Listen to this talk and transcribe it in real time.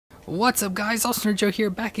What's up guys, FallenRedZeo here,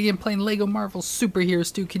 back again playing LEGO Marvel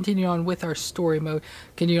Superheroes 2, continue on with our story mode,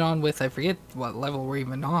 continue on with, I forget what level we're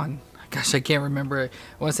even on. Gosh, I can't remember. I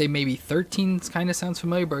want to say maybe 13 kind of sounds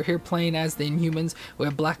familiar, but we're here playing as the Inhumans. We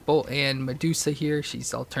have Black Bolt and Medusa here.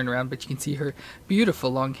 She's all turned around, but you can see her beautiful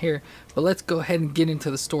long hair. But let's go ahead and get into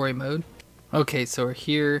the story mode. Okay, so we're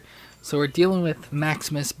here. So we're dealing with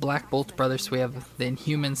Maximus, Black Bolt's brother. So we have the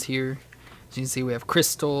Inhumans here. As you can see, we have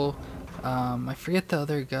Crystal. I forget the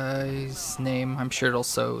other guy's name. I'm sure it'll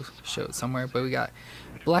show it somewhere. But we got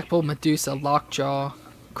Black Bolt, Medusa, Lockjaw,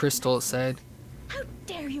 Crystal, it said. How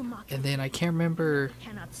dare you mock? And then I can't remember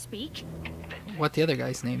Cannot speak. what the other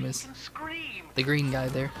guy's name is. The green guy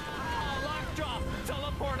there.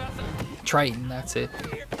 Triton, that's it.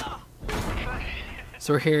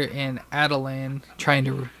 So we're here in Attilan, trying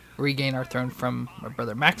to regain our throne from my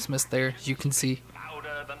brother Maximus there, as you can see.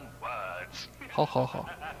 Ha ha ha.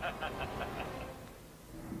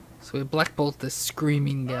 So we have Black Bolt, the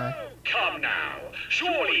screaming guy. Come now.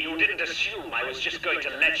 Surely you didn't assume I was just going to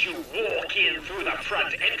let you walk in through the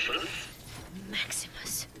front entrance?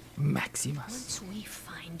 Maximus. Once we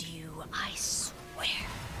find you, I swear.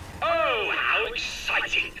 Oh, how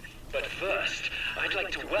exciting! But first, I'd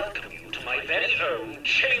like to welcome you to my very own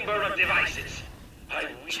Chamber of Devices.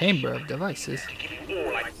 Chamber of Devices. To give you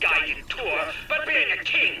all a guided tour, but being a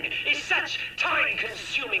king is such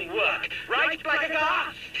time-consuming work, right,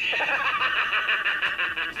 Blackagar?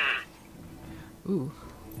 Ooh.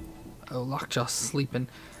 Oh, Lockjaw's sleeping.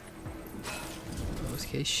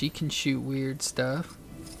 Okay, she can shoot weird stuff.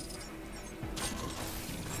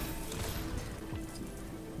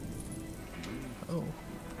 Oh.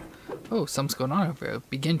 Oh, something's going on over there.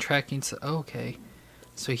 Begin tracking. Okay.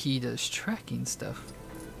 So he does tracking stuff.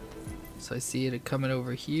 So I see it coming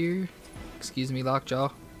over here. Excuse me, Lockjaw.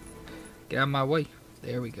 Get out of my way.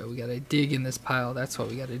 There we go. We gotta dig in this pile. That's what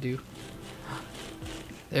we gotta do.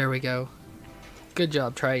 There we go. Good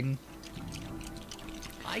job, Triton.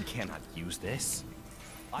 I cannot use this.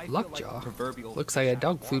 Lockjaw. Looks like a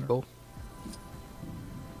dog food bowl.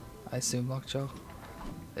 I assume Lockjaw.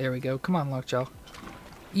 There we go. Come on, Lockjaw.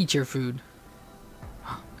 Eat your food.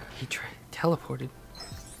 He teleported.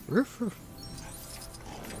 Roof, roof.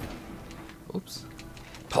 Oops.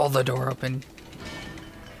 Pull the door open.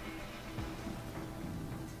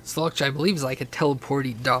 Lockjaw, I believe, is like a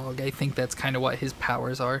teleporty dog. I think that's kind of what his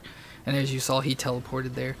powers are. And as you saw, he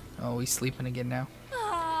teleported there. Oh, he's sleeping again now.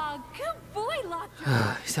 Ah, good boy,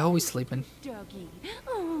 Lockjaw. He's always sleeping. Doggy.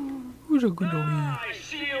 Oh. Who's a good doggy? I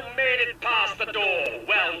see you made it past the door.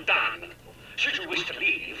 Well done. Should you wish to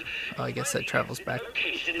leave, Oh, I guess that travels back.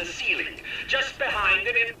 located in the ceiling, just behind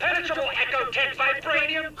an impenetrable echo-tech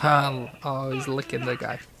vibranium. Oh, he's licking the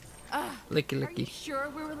guy. Licky, Are you licky.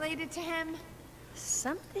 sure we're related to him?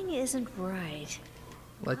 Something isn't right.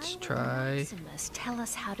 Let's Why would try. Maximus tell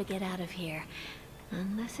us how to get out of here,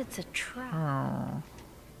 unless it's a trap. Oh.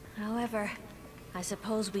 However, I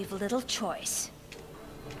suppose we've little choice.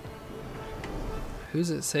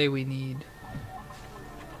 Who's it say we need?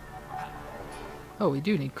 Oh, we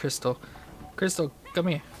do need Crystal. Crystal, come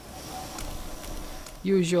here.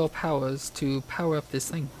 Use your powers to power up this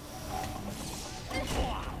thing.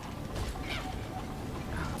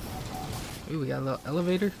 Ooh, we got a little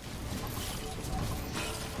elevator.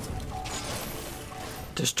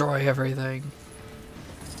 Destroy everything.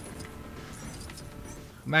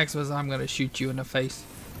 Maximus, I'm gonna shoot you in the face.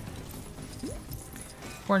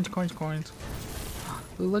 Coins, coins, coins.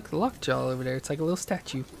 Ooh, look, the Lockjaw over there. It's like a little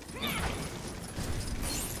statue.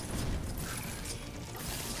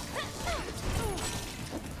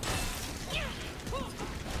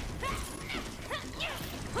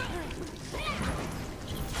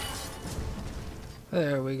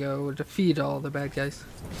 There we go. We'll defeat all the bad guys.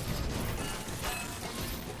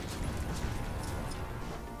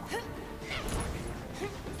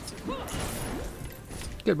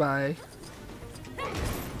 Goodbye.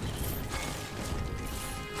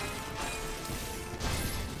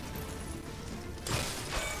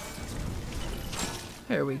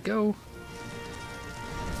 There we go.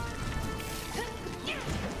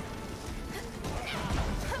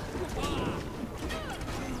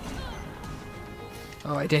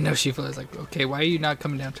 Oh, I didn't know she was like, okay, why are you not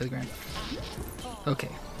coming down to the ground? Okay.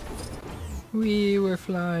 We were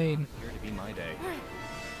flying. Here to be my day.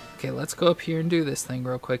 Okay, let's go up here and do this thing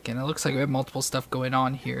real quick. And it looks like we have multiple stuff going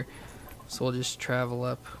on here. So we'll just travel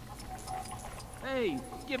up. Hey,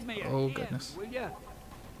 give me a Oh, hand, goodness. will ya?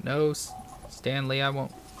 No, Stanley, I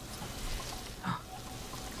won't.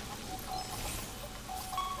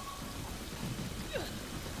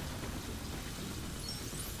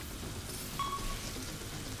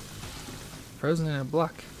 Frozen in a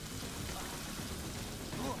block.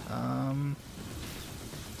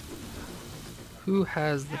 Who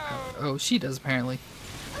has the power? Oh, she does apparently.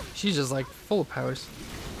 She's just like full of powers.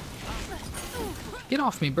 Get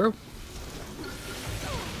off me, bro.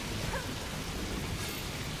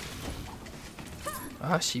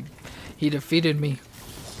 Ah, he defeated me.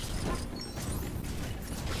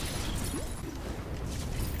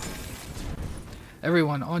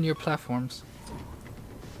 Everyone on your platforms.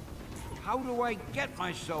 How do I get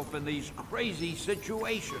myself in these crazy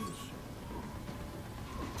situations?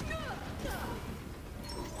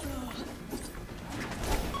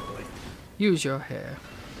 Use your hair.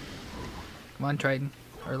 Come on, Triton.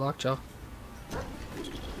 Or Lockjaw.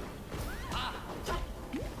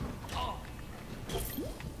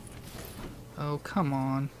 Oh, come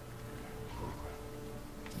on.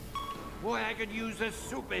 Boy, I could use a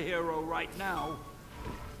superhero right now.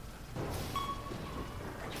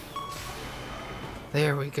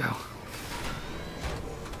 There we go.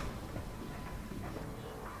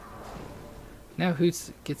 Now who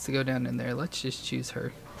gets to go down in there? Let's just choose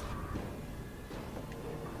her.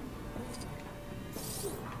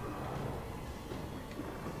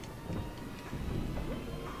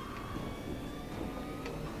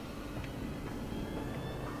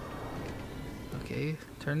 Okay,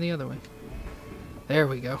 turn the other way. There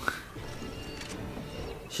we go.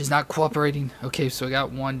 She's not cooperating. Okay, so we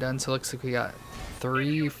got one done, so it looks like we got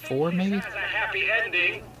 3, 4 maybe? This has a happy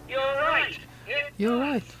ending. You're right. You're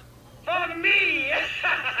right. For me!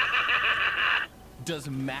 Does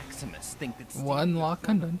Maximus think that One lock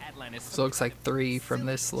undone. Attilan is So it looks like 3 from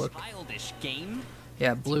this look. childish game?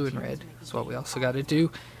 Yeah, blue and red is what we also got to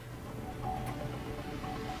do.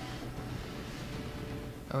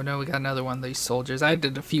 Oh no, we got another one of these soldiers. I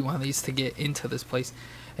did a few of these to get into this place,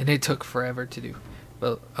 and it took forever to do.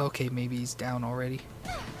 But okay, maybe he's down already.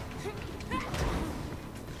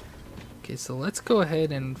 Okay, so let's go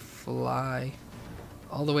ahead and fly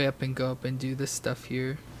all the way up and go up and do this stuff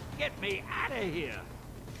here. Get me out of here!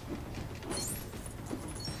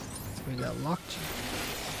 We got Lockjaw.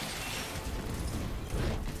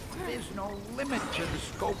 There's no limit to the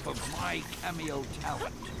scope of my cameo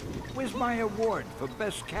talent. Where's my award for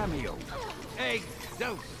best cameo?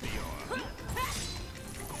 Excelsior!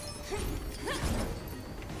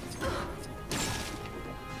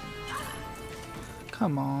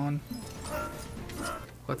 Come on.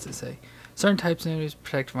 What's it say? Certain types of enemies,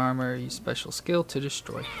 protective armor, use special skill to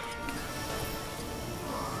destroy.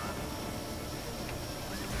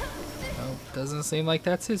 Oh, doesn't seem like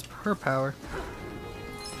that's her power.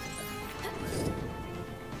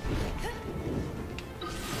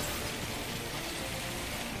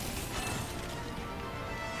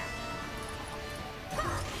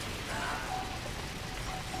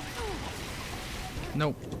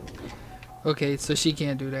 Nope. Okay, so she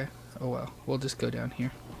can't do that. Oh well, we'll just go down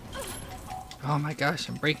here. Oh my gosh,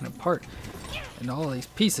 I'm breaking apart in all these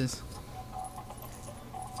pieces.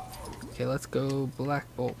 Okay, let's go Black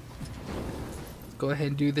Bolt. Let's go ahead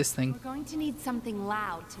and do this thing. We're going to need something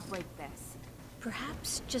loud to break this.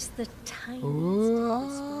 Perhaps just the tiniest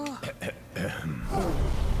Ooh.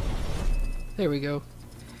 There we go.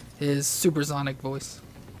 His supersonic voice.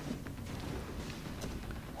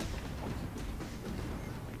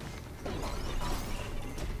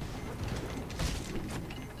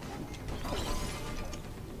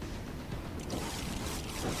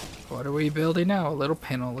 What are we building now? A little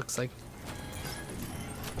panel, looks like.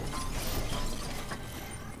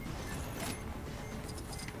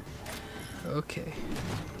 Okay.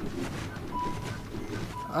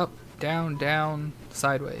 Up, down, down,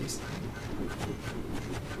 sideways.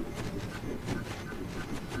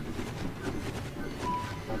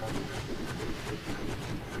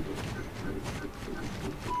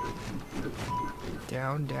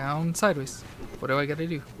 Down, down, sideways. What do I gotta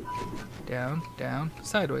do? Down, down,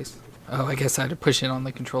 sideways. Oh, I guess I had to push it on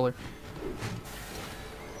the controller.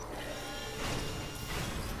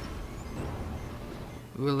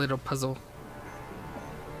 Ooh, a little puzzle.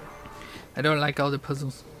 I don't like all the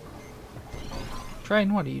puzzles.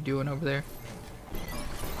 Triton, what are you doing over there?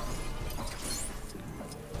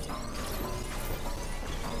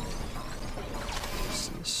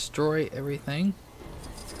 Just destroy everything.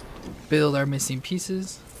 Build our missing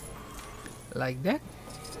pieces. Like that.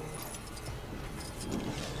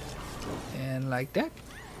 And like that.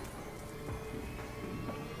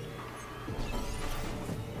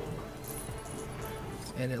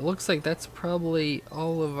 And it looks like that's probably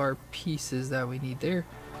all of our pieces that we need there.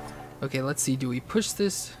 Okay, let's see. Do we push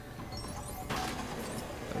this? Oh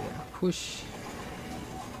yeah, push.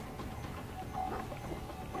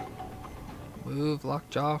 Move,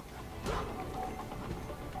 Lockjaw.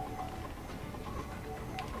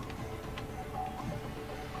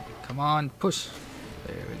 Come on, push.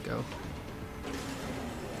 There we go.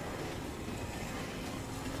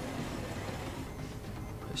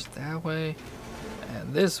 Push that way,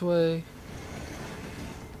 and this way,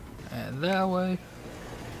 and that way,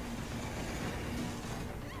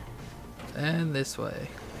 and this way.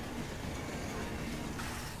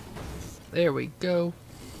 There we go.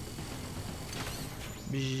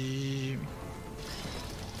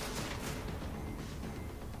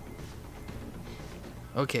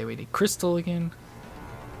 Okay, we need crystal again.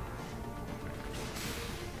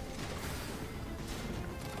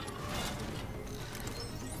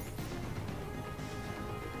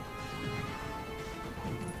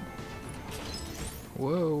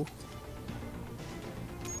 Whoa.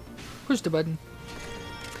 Push the button.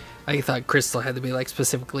 I thought crystal had to be like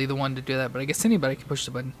specifically the one to do that, but I guess anybody can push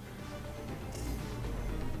the button.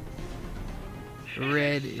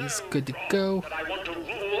 Red is good to go. That I want to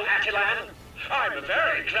rule Attilan. I'm a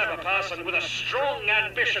very clever person with a strong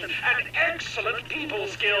ambition and excellent people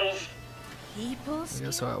skills. People We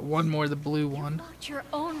also got one more, the blue one. Not your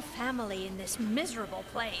own family in this miserable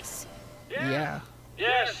place. Yeah.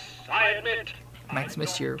 Yes, I admit.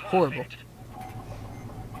 Maximus, you're horrible.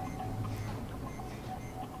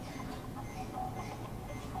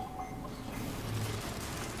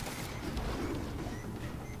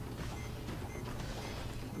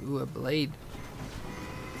 Ooh, a blade.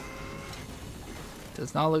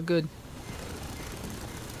 Does not look good.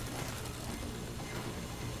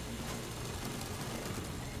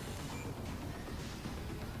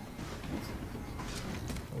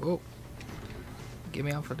 Whoa. Get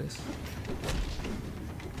me off of this.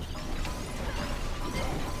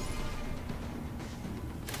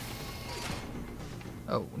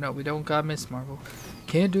 Oh, no, we don't got Miss Marvel.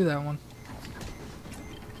 Can't do that one.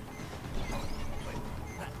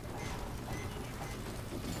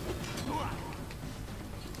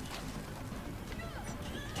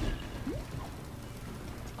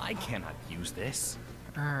 I cannot use this.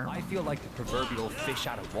 I feel like the proverbial fish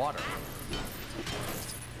out of water.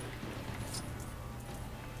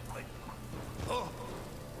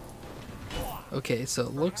 Okay, so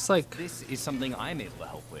it looks like, This is something I'm able to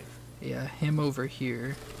help with. yeah, him over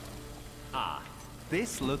here. Ah,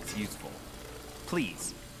 this looks useful.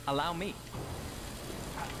 Please, allow me.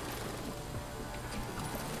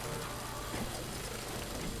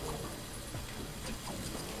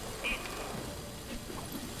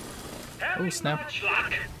 Oh, snap. Much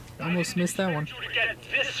luck. Almost missed that one. You to get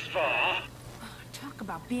this far. Talk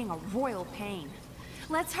about being a royal pain.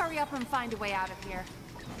 Let's hurry up and find a way out of here.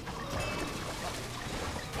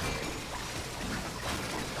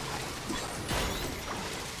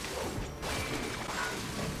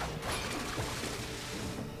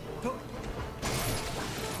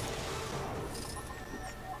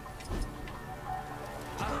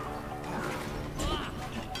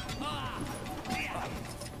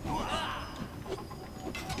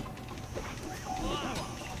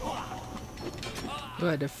 Oh,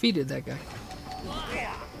 I defeated that guy.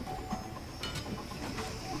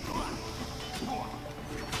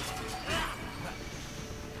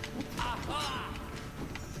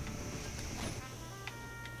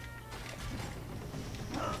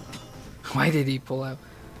 Why did he pull out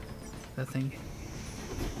that thing?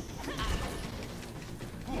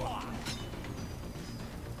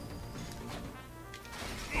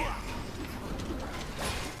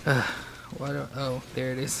 Why do, oh,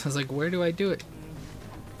 there it is. I was like, where do I do it?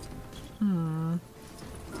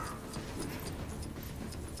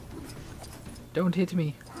 Don't hit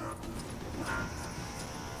me.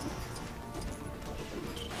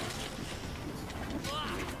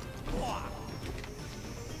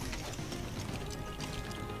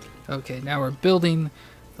 Okay, now we're building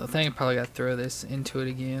the thing. Probably got to throw this into it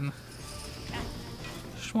again.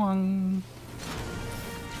 Schwung.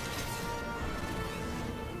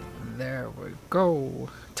 There we go.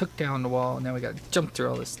 Took down the wall. Now we got to jump through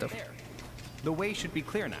all this stuff. There. The way should be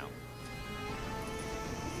clear now.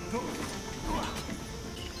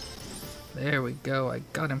 There we go. I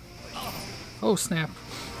got him. Oh, snap.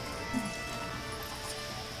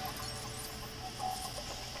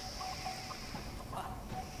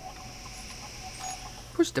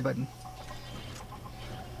 Push the button.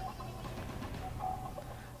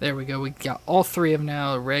 There we go. We got all three of them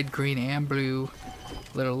now. Red, green, and blue.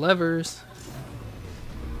 Little levers.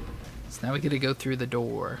 So now we get to go through the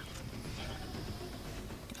door.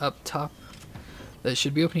 Up top. That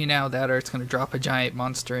should be opening now. That or it's going to drop a giant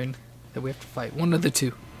monster in that we have to fight. One of the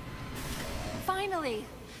two. Finally!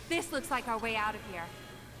 This looks like our way out of here.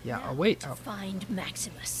 Yeah, I'll wait. To find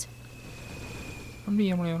Maximus.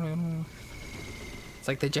 It's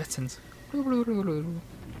like the Jetsons.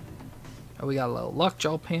 Oh, we got a little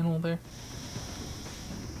Lockjaw panel there.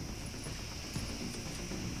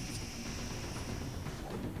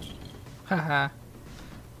 Haha.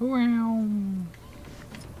 Wow.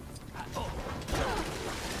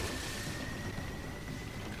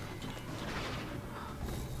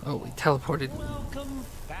 Oh, we teleported. Welcome,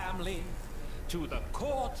 family, to the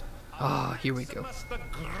court. Ah, here we go. Maximus the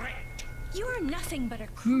Great. You are nothing but a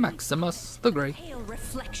crude, Maximus the Great. pale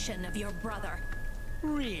reflection of your brother.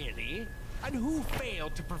 Really? And who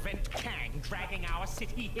failed to prevent Kang dragging our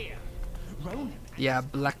city here? Ronan. Yeah,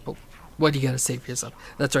 Black Bolt. What do you gotta say for yourself?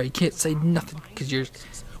 That's right, you can't say nothing because you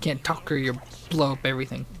can't talk or you'll blow up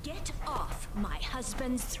everything. Get off my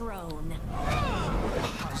husband's throne.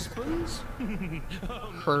 Husbands?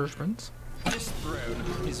 Husbands. This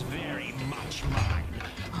throne is very much mine.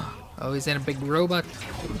 Oh, he's in a big robot.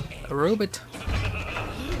 A robot.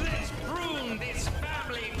 Let's prune this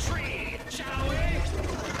family tree, shall we?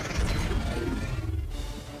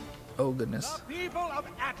 Oh goodness. The people of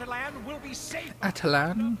Attilan will be safe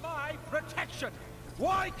Attilan? under my protection.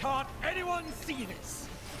 Why can't anyone see this?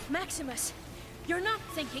 Maximus, you're not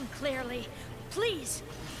thinking clearly. Please,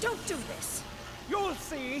 don't do this. You'll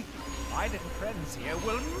see. My little friends here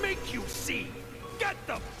will make you see. Get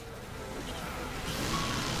them!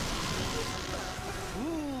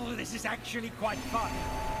 Ooh, this is actually quite fun.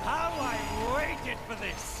 How I waited for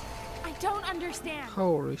this. I don't understand.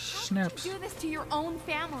 Holy How snaps. could you do this to your own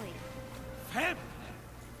family? Family?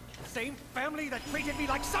 The same family that treated me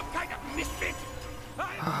like some kind of misfit?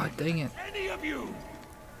 Ah, dang it. Any of you?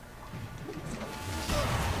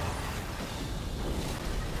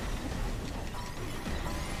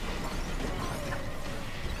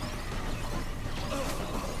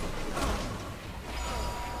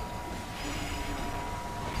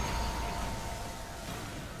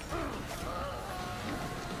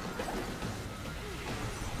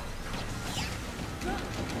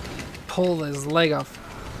 Pull his leg off.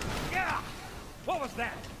 Yeah! What was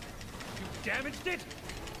that? You damaged it?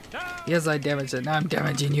 No! Yes, I damaged it. Now I'm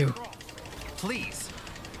damaging you. Please,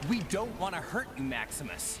 we don't want to hurt you,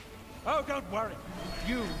 Maximus. Oh, don't worry.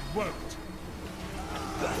 You won't.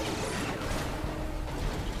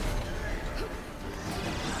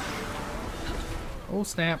 Oh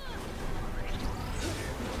snap.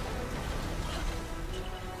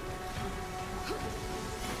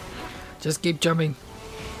 Just keep jumping.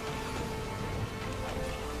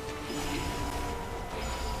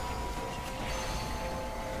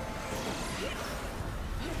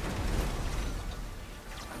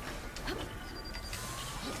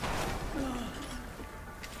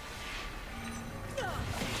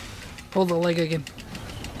 Pull the leg again.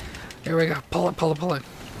 There we go. Pull it, pull it, pull it.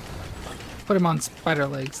 Put him on spider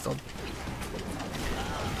legs. Still.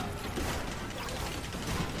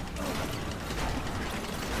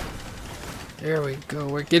 There we go.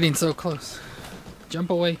 We're getting so close. Jump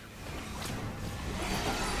away.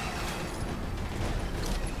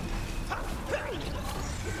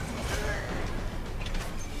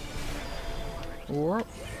 Whoa.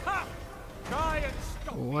 Ha! Try and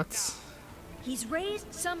stop. What's... He's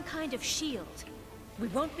raised some kind of shield. We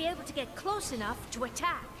won't be able to get close enough to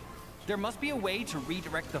attack. There must be a way to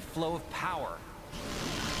redirect the flow of power.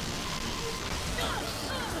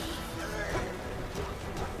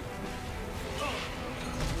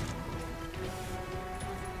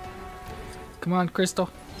 Come on, Crystal.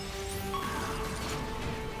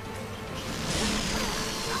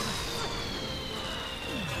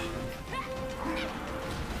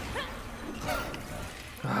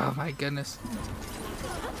 Oh my goodness.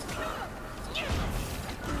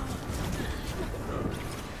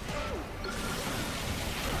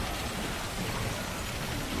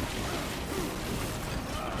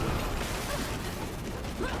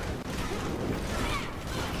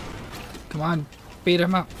 Come on, beat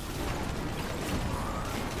him up.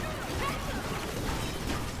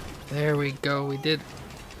 There we go, we did.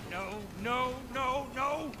 No, no, no,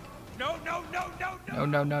 no. No, no, no, no, no. No,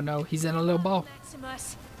 no, no, no, he's in a little ball.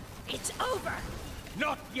 Maximus, it's over.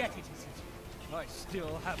 Not yet, it isn't. I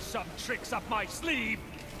still have some tricks up my sleeve.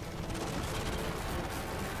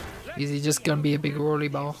 Is he just gonna be a big rolly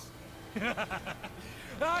ball?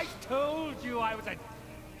 I told you I was a...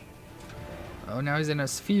 Oh, now he's in a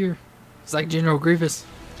sphere. It's like General Grievous.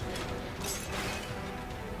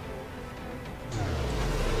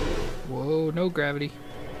 Whoa, no gravity.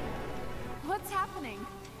 What's happening?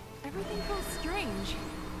 Everything feels strange.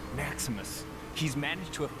 Maximus, he's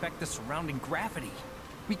managed to affect the surrounding gravity.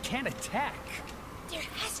 We can't attack. There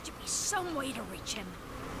has to be some way to reach him.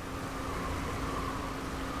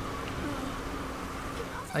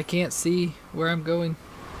 I can't see where I'm going.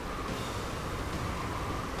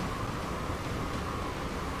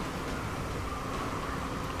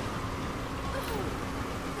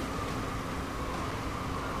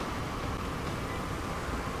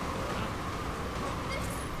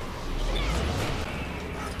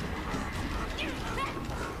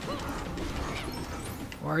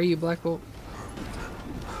 are you, Black Bolt?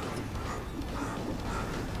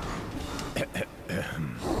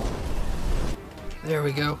 There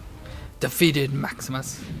we go. Defeated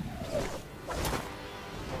Maximus.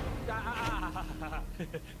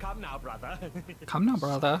 Come now, brother. Come now,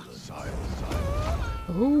 brother.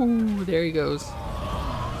 Ooh, there he goes.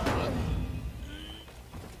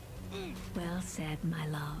 Well said, my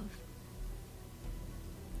love.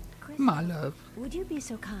 My love. Would you be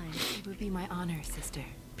so kind? It would be my honor, sister.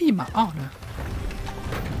 Be my honor.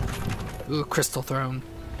 Ooh, crystal throne.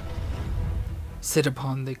 Sit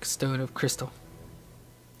upon the stone of crystal.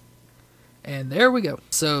 And there we go.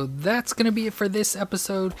 So that's going to be it for this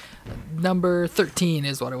episode. Number 13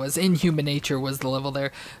 is what it was. Inhuman Nature was the level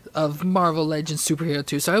there of Marvel Legends Superhero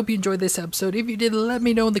 2. So I hope you enjoyed this episode. If you did, let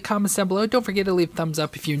me know in the comments down below. Don't forget to leave a thumbs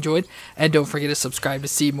up if you enjoyed. And don't forget to subscribe to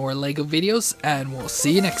see more LEGO videos. And we'll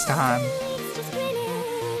see you next time.